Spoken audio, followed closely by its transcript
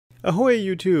Ahoy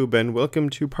YouTube, and welcome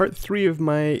to part 3 of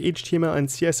my HTML and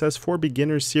CSS for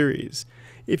Beginners series.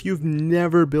 If you've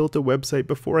never built a website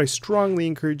before, I strongly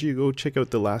encourage you to go check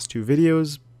out the last 2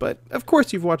 videos, but of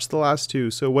course you've watched the last 2,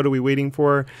 so what are we waiting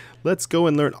for? Let's go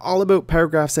and learn all about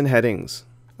paragraphs and headings.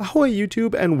 Ahoy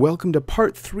YouTube, and welcome to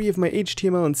part 3 of my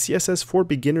HTML and CSS for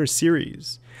Beginners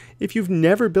series. If you've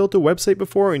never built a website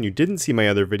before and you didn't see my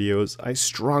other videos, I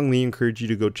strongly encourage you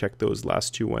to go check those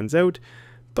last 2 ones out.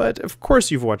 But of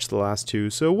course you've watched the last 2,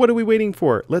 so what are we waiting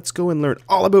for? Let's go and learn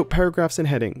all about paragraphs and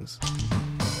headings.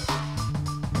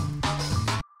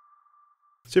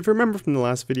 So if you remember from the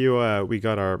last video, we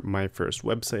got my first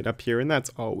website up here, and that's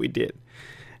all we did.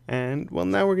 And well,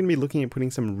 now we're going to be looking at putting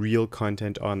some real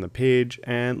content on the page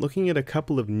and looking at a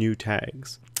couple of new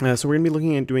tags. So we're going to be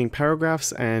looking at doing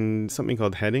paragraphs and something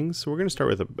called headings. So we're going to start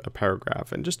with a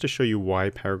paragraph, and just to show you why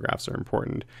paragraphs are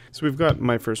important. So we've got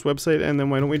my first website, and then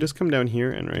why don't we just come down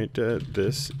here and write,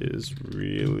 this is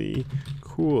really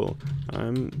cool.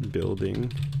 I'm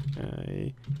building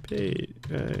a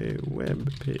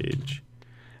web page.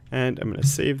 And I'm going to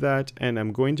save that, and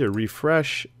I'm going to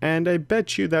refresh, and I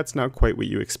bet you that's not quite what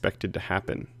you expected to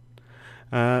happen.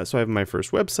 So I have my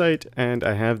first website, and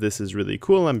I have this is really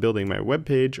cool. I'm building my web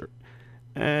page,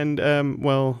 and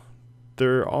well,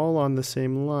 they're all on the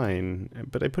same line,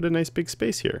 but I put a nice big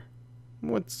space here.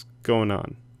 What's going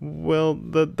on? Well,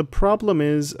 the problem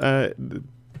is the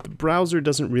browser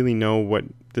doesn't really know what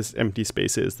this empty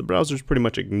space is. The browsers pretty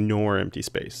much ignore empty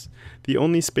space. The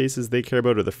only spaces they care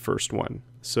about are the first one.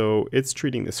 So it's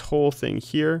treating this whole thing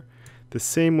here the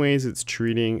same way as it's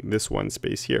treating this one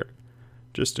space here.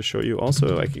 Just to show you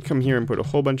also, I could come here and put a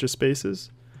whole bunch of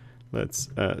spaces. Let's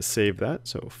save that.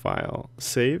 So File,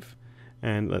 Save,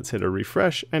 and let's hit a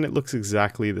refresh, and it looks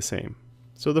exactly the same.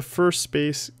 So the first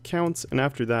space counts, and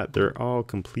after that they're all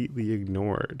completely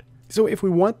ignored. So if we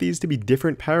want these to be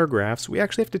different paragraphs, we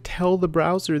actually have to tell the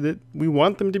browser that we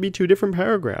want them to be 2 different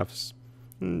paragraphs.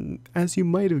 As you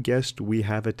might have guessed, we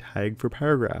have a tag for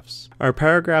paragraphs. Our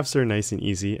paragraphs are nice and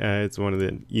easy. It's one of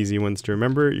the easy ones to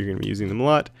remember. You're going to be using them a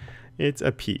lot. It's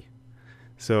a P.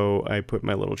 So I put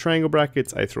my little triangle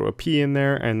brackets, I throw a P in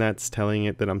there, and that's telling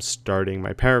it that I'm starting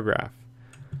my paragraph.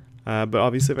 But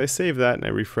obviously if I save that and I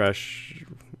refresh,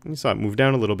 you saw it move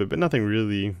down a little bit, but nothing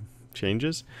really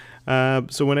changes.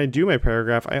 So when I do my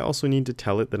paragraph, I also need to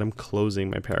tell it that I'm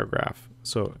closing my paragraph.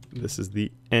 So this is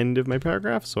the end of my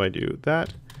paragraph. So I do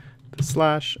that, the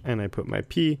slash, and I put my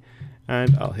P,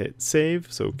 and I'll hit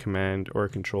save. So Command or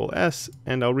Control S,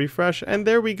 and I'll refresh. And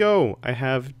there we go. I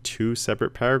have 2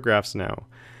 separate paragraphs now.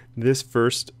 These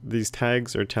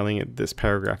tags are telling it this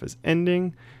paragraph is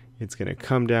ending. It's going to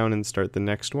come down and start the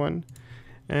next one.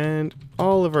 And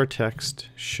all of our text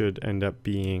should end up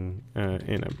being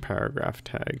in a paragraph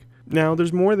tag. Now,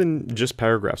 there's more than just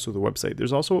paragraphs with a website.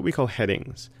 There's also what we call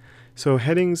headings. So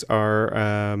headings are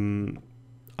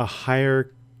a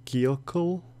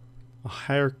hierarchical.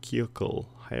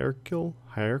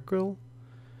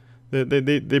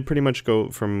 They pretty much go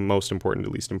from most important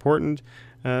to least important.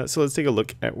 So let's take a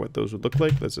look at what those would look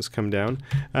like. Let's just come down.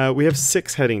 We have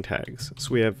 6 heading tags.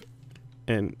 So we have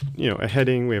a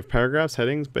heading, we have paragraphs,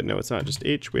 headings, but no, it's not just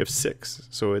H, we have 6.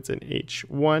 So it's an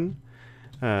H1.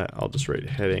 I'll just write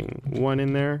heading 1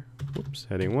 in there. Whoops,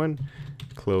 heading 1,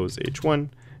 close H1.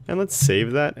 And let's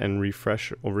save that and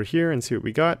refresh over here and see what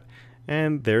we got.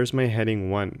 And there's my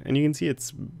heading 1. And you can see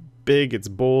it's big, it's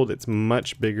bold, it's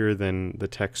much bigger than the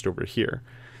text over here.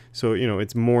 So,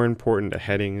 it's more important, a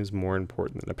heading is more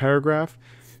important than a paragraph.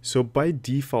 So by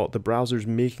default, the browser's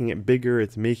making it bigger,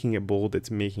 it's making it bold, it's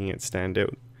making it stand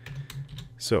out.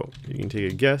 So you can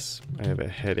take a guess. I have a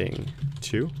heading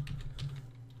 2.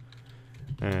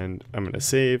 And I'm going to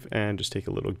save and just take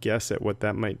a little guess at what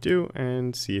that might do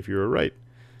and see if you were right.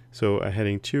 So a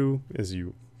heading 2, as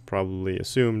you probably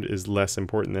assumed, is less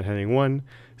important than heading 1.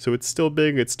 So it's still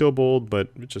big, it's still bold, but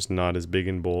it's just not as big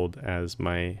and bold as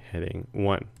my heading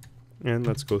 1. And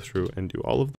let's go through and do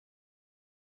all of them.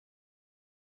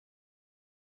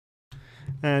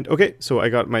 And okay, so I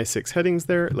got my 6 headings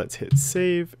there. Let's hit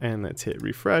save and let's hit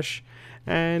refresh.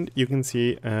 And you can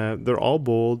see they're all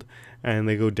bold and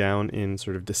they go down in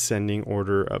sort of descending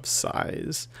order of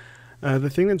size.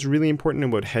 The thing that's really important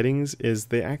about headings is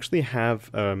they actually have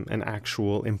an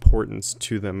actual importance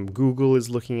to them. Google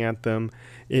is looking at them.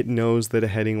 It knows that a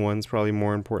heading 1 is probably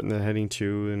more important than a heading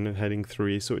 2 and a heading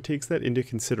 3. So it takes that into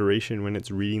consideration when it's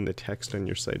reading the text on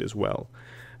your site as well.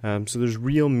 So there's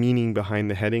real meaning behind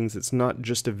the headings. It's not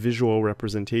just a visual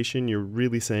representation. You're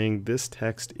really saying this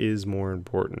text is more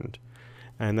important.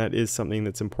 And that is something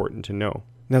that's important to know.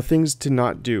 Now, things to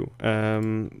not do.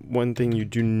 One thing you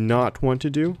do not want to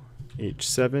do,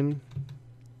 H7,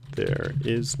 there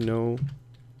is no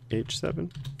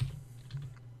H7.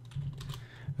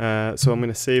 So I'm going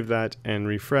to save that and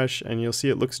refresh, and you'll see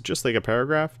it looks just like a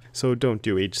paragraph. So don't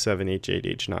do H7, H8,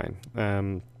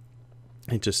 H9.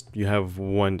 You have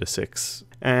 1 to 6.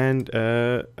 And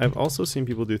I've also seen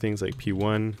people do things like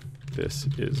P1. This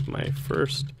is my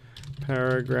first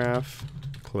paragraph,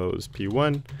 close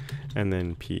P1, and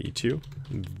then P2.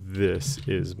 This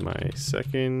is my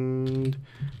second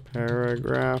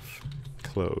paragraph,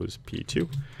 close P2.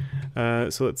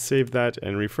 So let's save that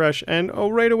and refresh, and oh,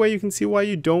 right away you can see why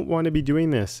you don't want to be doing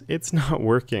this. It's not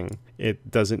working. It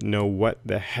doesn't know what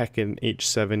the heck an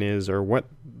H7 is or what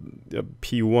a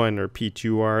P1 or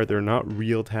P2 are. They're not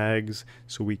real tags,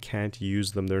 so we can't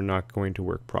use them. They're not going to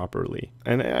work properly.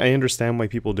 And I understand why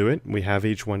people do it. We have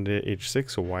H1 to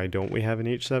H6, so why don't we have an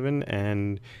H7?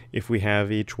 And if we have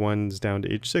H1s down to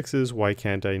H6s, why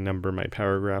can't I number my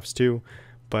paragraphs too?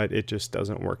 But it just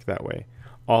doesn't work that way.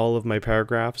 All of my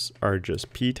paragraphs are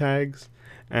just P tags,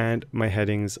 and my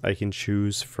headings I can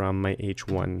choose from my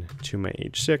H1 to my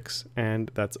H6,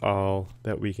 and that's all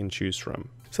that we can choose from.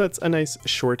 So that's a nice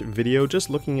short video just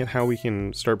looking at how we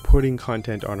can start putting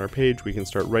content on our page. We can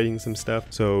start writing some stuff.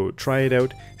 So try it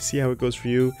out, see how it goes for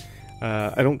you.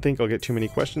 I don't think I'll get too many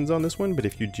questions on this one, but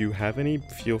if you do have any,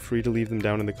 feel free to leave them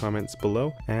down in the comments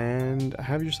below, and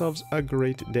have yourselves a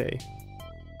great day.